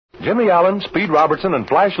Jimmy Allen, Speed Robertson, and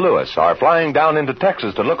Flash Lewis are flying down into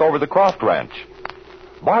Texas to look over the Croft Ranch.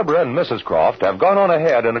 Barbara and Mrs. Croft have gone on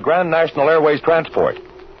ahead in a Grand National Airways transport.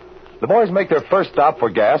 The boys make their first stop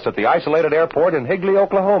for gas at the isolated airport in Higley,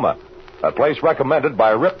 Oklahoma, a place recommended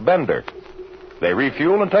by Rip Bender. They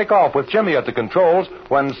refuel and take off with Jimmy at the controls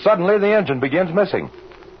when suddenly the engine begins missing.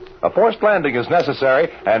 A forced landing is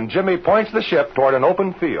necessary, and Jimmy points the ship toward an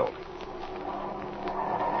open field.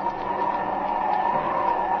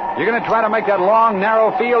 You going to try to make that long,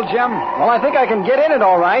 narrow field, Jim? Well, I think I can get in it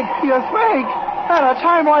all right. You think? At a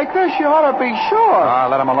time like this, you ought to be sure.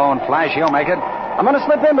 Let him alone, Flash. He'll make it. I'm going to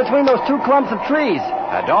slip in between those two clumps of trees.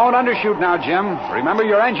 Don't undershoot now, Jim. Remember,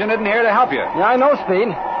 your engine isn't here to help you. Yeah, I know,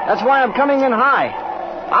 Speed. That's why I'm coming in high.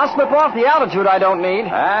 I'll slip off the altitude I don't need.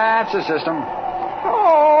 That's the system.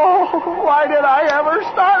 Oh, why did I ever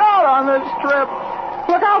start out on this trip?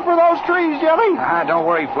 Look out for those trees, Jimmy. Don't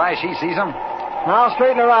worry, Flash. He sees them. I'll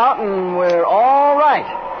straighten her out, and we're all right.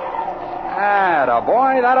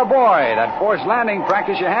 Attaboy, attaboy. That forced landing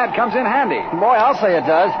practice you had comes in handy. Boy, I'll say it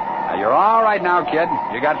does. You're all right now, kid.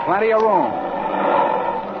 You got plenty of room.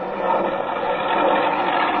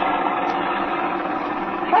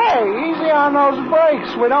 Hey, easy on those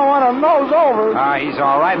brakes. We don't want to nose over. He's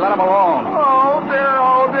all right. Let him alone. Oh,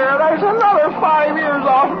 dear. There's another 5 years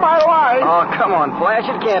off my life. Oh, come on, Flash.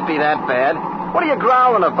 It can't be that bad. What are you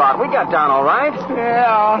growling about? We got down all right.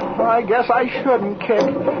 Yeah, I guess I shouldn't kick.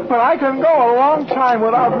 But I can go a long time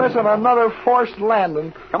without missing another forced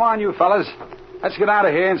landing. Come on, you fellas. Let's get out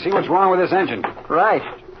of here and see what's wrong with this engine. Right.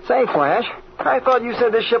 Say, Flash, I thought you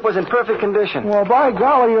said this ship was in perfect condition. Well, by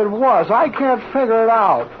golly, it was. I can't figure it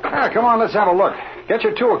out. Come on, let's have a look. Get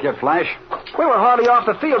your toolkit, Flash. We were hardly off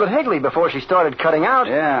the field at Higley before she started cutting out.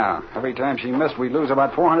 Yeah. Every time she missed, we'd lose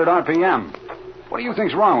about 400 RPM. What do you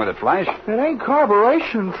think's wrong with it, Flash? It ain't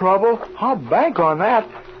carburation trouble. I'll bank on that.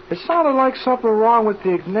 It sounded like something wrong with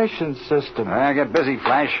the ignition system. Get busy,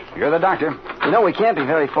 Flash. You're the doctor. You know, we can't be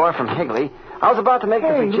very far from Higley. I was about to make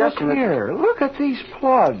the suggestion look here. Look at these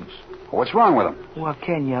plugs. What's wrong with them? Well,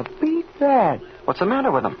 can you beat that? What's the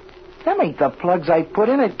matter with them? Them ain't the plugs I put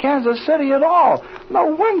in at Kansas City at all. No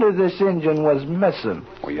wonder this engine was missing.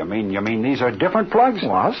 Well, you mean these are different plugs?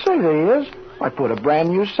 Well, I'll say they is. I put a brand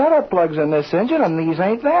new set of plugs in this engine, and these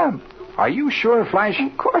ain't them. Are you sure, Flash?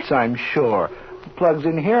 Of course I'm sure. The plugs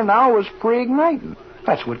in here now was pre-igniting.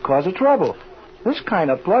 That's what caused the trouble. This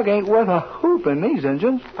kind of plug ain't worth a hoop in these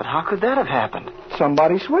engines. But how could that have happened?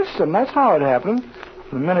 Somebody switched them. That's how it happened.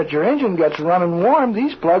 The minute your engine gets running warm,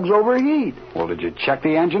 these plugs overheat. Well, did you check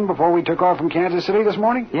the engine before we took off from Kansas City this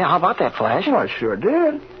morning? Yeah, how about that, Flash? Well, I sure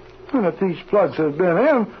did. And if these plugs had been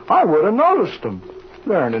in, I would have noticed them.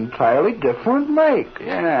 They're an entirely different make.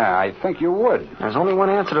 Yeah, I think you would. There's only one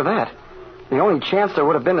answer to that. The only chance there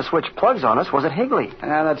would have been to switch plugs on us was at Higley.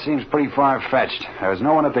 That seems pretty far-fetched. There's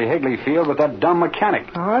no one at the Higley field but that dumb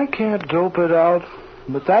mechanic. I can't dope it out,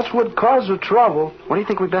 but that's what caused the trouble. What do you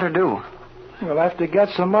think we'd better do? We'll have to get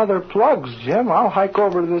some other plugs, Jim. I'll hike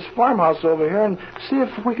over to this farmhouse over here and see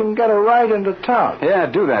if we can get a ride into town. Yeah,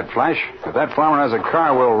 do that, Flash. If that farmer has a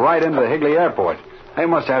car, we'll ride into the Higley airport. They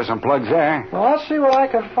must have some plugs there. Well, I'll see what I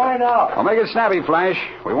can find out. I'll make it snappy, Flash.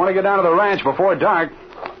 We want to get down to the ranch before dark.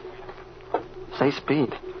 Say,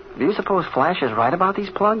 Speed, do you suppose Flash is right about these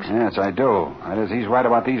plugs? Yes, I do. That is, he's right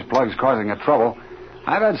about these plugs causing a trouble.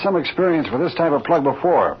 I've had some experience with this type of plug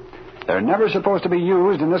before. They're never supposed to be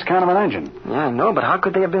used in this kind of an engine. Yeah, I know, but how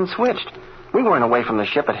could they have been switched? We weren't away from the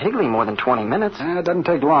ship at Higley more than 20 minutes. It doesn't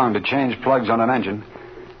take long to change plugs on an engine.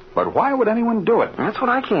 But why would anyone do it? That's what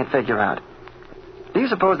I can't figure out. Do you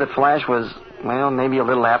suppose that Flash was, well, maybe a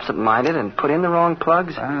little absent-minded and put in the wrong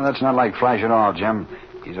plugs? That's not like Flash at all, Jim.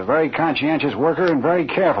 He's a very conscientious worker and very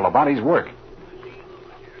careful about his work.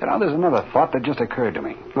 You know, there's another thought that just occurred to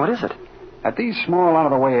me. What is it? At these small,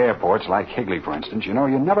 out-of-the-way airports, like Higley, for instance, you know,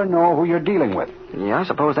 you never know who you're dealing with. Yeah, I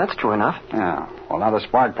suppose that's true enough. Yeah. Well, now the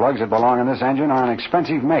spark plugs that belong in this engine are an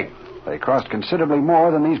expensive make. They cost considerably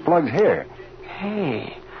more than these plugs here.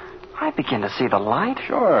 Hey, I begin to see the light.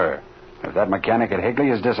 Sure. If that mechanic at Higley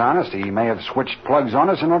is dishonest, he may have switched plugs on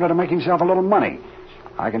us in order to make himself a little money.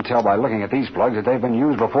 I can tell by looking at these plugs that they've been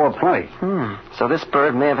used before plenty. So this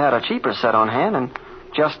bird may have had a cheaper set on hand and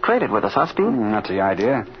just traded with us, huh, Speed? That's the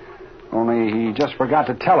idea. Only he just forgot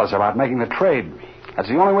to tell us about making the trade. That's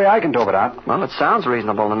the only way I can dope it out. Well, it sounds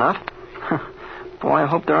reasonable enough. Boy, I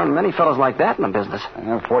hope there aren't many fellows like that in the business.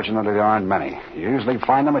 Fortunately, there aren't many. You usually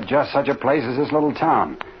find them at just such a place as this little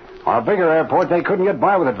town. On a bigger airport, they couldn't get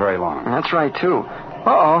by with it very long. That's right, too.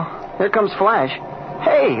 Uh-oh. Here comes Flash.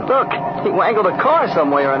 Hey, look. He wangled a car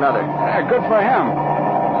some way or another. Good for him.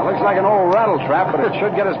 It looks like an old rattle trap, but it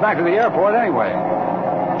should get us back to the airport anyway.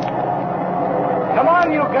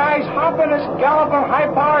 on, you guys. Hop in this galloping,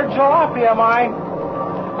 high-powered jalopy of mine.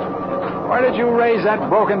 Where did you raise that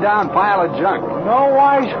broken-down pile of junk? No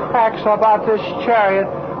wisecracks about this chariot.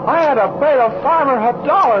 I had to pay the farmer $1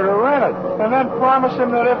 to rent it, and then promise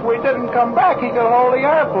him that if we didn't come back, he could hold the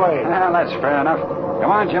airplane. Well, that's fair enough. Come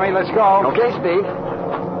on, Jimmy, let's go. Okay, Speed.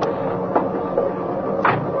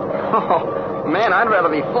 Oh, man, I'd rather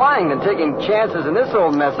be flying than taking chances in this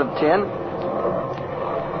old mess of tin.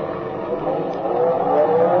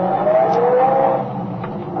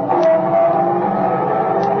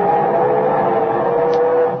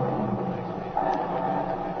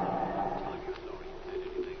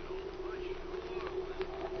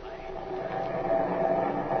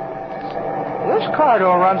 This car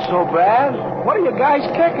don't run so bad. What are you guys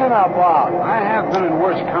kicking about? I have been in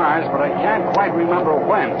worse cars, but I can't quite remember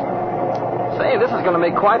when. Say, this is going to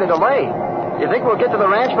make quite a delay. You think we'll get to the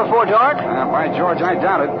ranch before dark? By George, I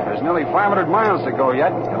doubt it. There's nearly 500 miles to go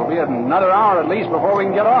yet. It'll be another hour at least before we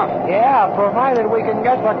can get off. Yeah, provided we can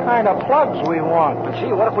get the kind of plugs we want. But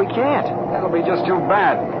gee, what if we can't? That'll be just too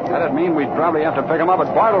bad. That'd mean we'd probably have to pick them up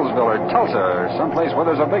at Bartlesville or Tulsa or someplace where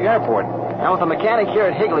there's a big airport. Now, if the mechanic here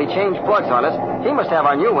at Higley changed plugs on us, he must have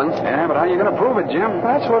our new ones. Yeah, but how are you going to prove it, Jim?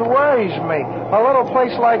 That's what worries me. A little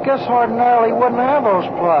place like this ordinarily wouldn't have those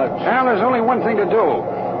plugs. Well, there's only one thing to do.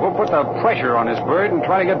 We'll put the pressure on this bird and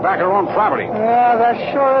try to get back our own property. Yeah, that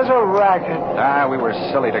sure is a racket. We were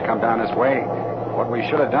silly to come down this way. What we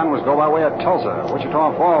should have done was go by way of Tulsa,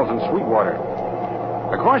 Wichita Falls, and Sweetwater.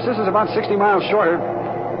 Of course, this is about 60 miles shorter.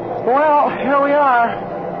 Well, here we are.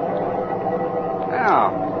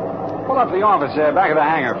 Now, pull up the office there back of the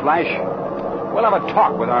hangar, Flash. We'll have a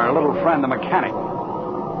talk with our little friend, the mechanic.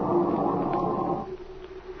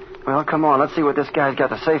 Well, come on. Let's see what this guy's got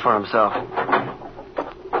to say for himself.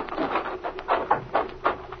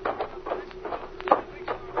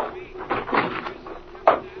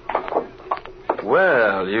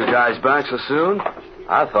 Well, you guys back so soon?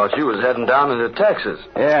 I thought you was heading down into Texas.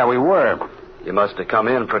 Yeah, we were. You must have come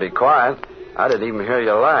in pretty quiet. I didn't even hear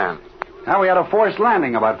you land. Now, we had a forced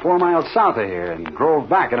landing about 4 miles south of here and drove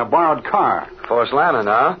back in a borrowed car. Forced landing,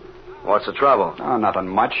 huh? What's the trouble? Oh, nothing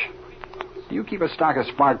much. Do you keep a stock of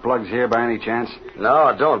spark plugs here by any chance? No,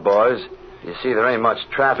 I don't, boys. You see, there ain't much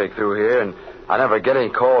traffic through here, and I never get any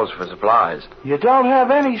calls for supplies. You don't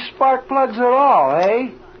have any spark plugs at all,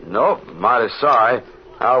 eh? Nope, mighty sorry.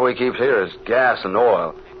 All we keep here is gas and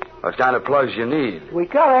oil. What kind of plugs you need? We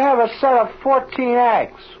gotta have a set of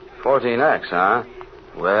 14X. 14X, huh?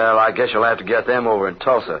 Well, I guess you'll have to get them over in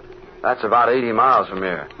Tulsa. That's about 80 miles from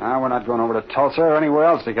here. We're not going over to Tulsa or anywhere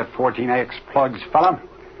else to get 14X plugs, fella.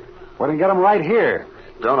 We can get them right here.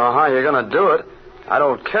 Don't know how you're going to do it. I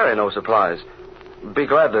don't carry no supplies. Be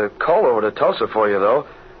glad to call over to Tulsa for you, though.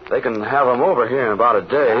 They can have them over here in about a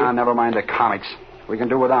day. Never mind the comics. We can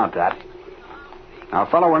do without that. Now,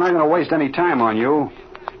 fella, we're not going to waste any time on you.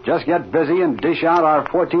 Just get busy and dish out our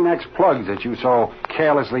 14X plugs that you so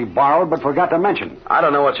carelessly borrowed but forgot to mention. I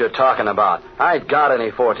don't know what you're talking about. I ain't got any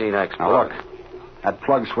 14X plugs. Now, look. That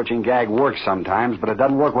plug switching gag works sometimes, but it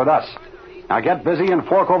doesn't work with us. Now, get busy and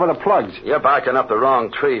fork over the plugs. You're barking up the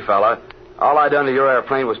wrong tree, fella. All I done to your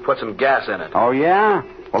airplane was put some gas in it. Oh, yeah?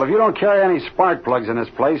 Well, if you don't carry any spark plugs in this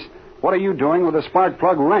place, what are you doing with a spark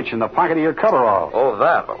plug wrench in the pocket of your coverall? Oh,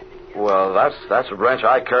 that. Well, that's a wrench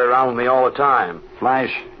I carry around with me all the time. Flash,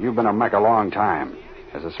 you've been a mech a long time.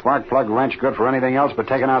 Is a spark plug wrench good for anything else but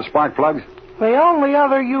taking out spark plugs? The only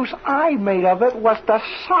other use I made of it was to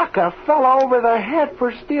sock a fella over the head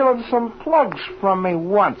for stealing some plugs from me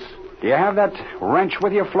once. Do you have that wrench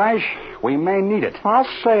with you, Flash? We may need it. I'll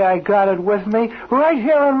say I got it with me, right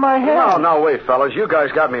here in my hand. No, wait, fellas. You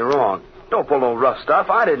guys got me wrong. Don't pull no rough stuff.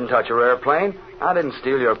 I didn't touch your airplane. I didn't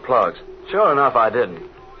steal your plugs. Sure enough, I didn't.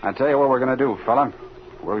 I'll tell you what we're going to do, fella.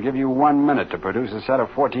 We'll give you 1 minute to produce a set of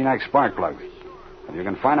 14X spark plugs. If you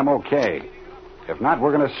can find them, okay. If not,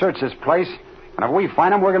 we're going to search this place, and if we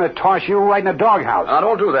find them, we're going to toss you right in the doghouse. Now,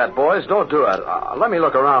 don't do that, boys. Don't do it. Let me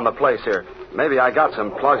look around the place here. Maybe I got some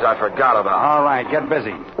plugs I forgot about. All right, get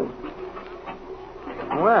busy.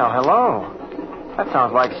 Well, hello. That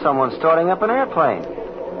sounds like someone starting up an airplane.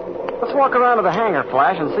 Let's walk around to the hangar,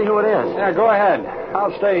 Flash, and see who it is. Yeah, go ahead.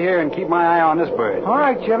 I'll stay here and keep my eye on this bird. All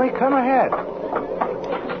right, Jimmy, come ahead.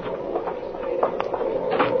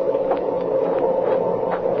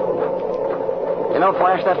 You know,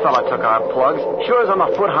 Flash, that fella took our plugs. Sure as I'm a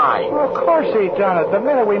foot high. Well, of course he done it. The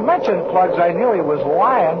minute we mentioned plugs, I knew he was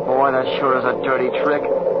lying. Boy, that sure is a dirty trick.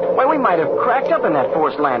 Why, we might have cracked up in that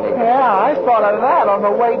forced landing. Yeah, I thought of that on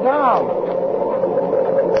the way down.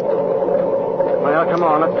 Well, come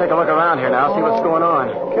on, let's take a look around here now, see what's going on.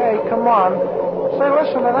 Okay, come on. Say,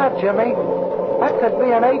 listen to that, Jimmy. That could be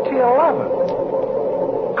an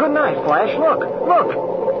AT-11. Good night, Flash. Look.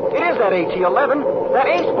 It is that AT-11. That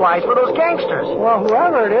ace splice for those gangsters. Well,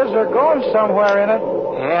 whoever it is, they're going somewhere in it.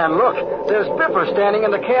 Yeah, and look. There's Biffer standing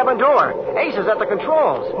in the cabin door. Ace is at the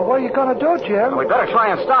controls. Well, what are you going to do, Jim? We better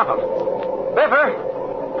try and stop him. Biffer!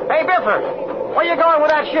 Hey, Biffer! Where you going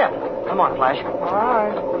with that ship? Come on, Flash. All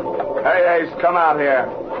right. Hey, Ace, come out here.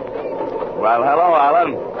 Well, hello,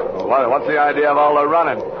 Alan. What's the idea of all the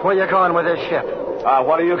running? Where you going with this ship?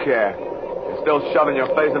 What do you care? You're still shoving your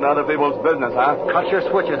face into other people's business, huh? Cut your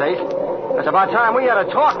switches, Ace. It's about time we had a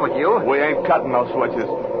talk with you. We ain't cutting those switches.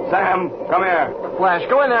 Sam, come here. Flash,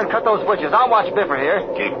 go in there and cut those switches. I'll watch Biffer here.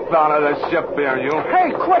 Keep out of the ship here, you.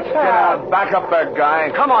 Hey, quit Get that! out. Back up there,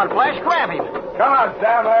 guy. Come on, Flash, grab him. Come on,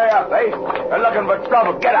 Sam. Hurry up. Ace, they're looking for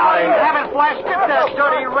trouble. Get out of You here. haven't, Flash. Get that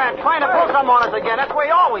dirty rat trying to pull something on us again. That's where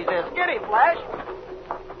he always is. Get him, Flash.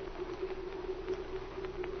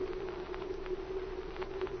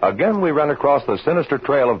 Again, we run across the sinister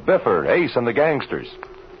trail of Biffer, Ace, and the gangsters.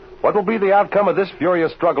 What will be the outcome of this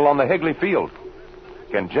furious struggle on the Higley field?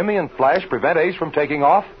 Can Jimmy and Flash prevent Ace from taking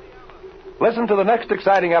off? Listen to the next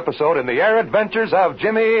exciting episode in the Air Adventures of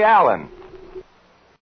Jimmy Allen.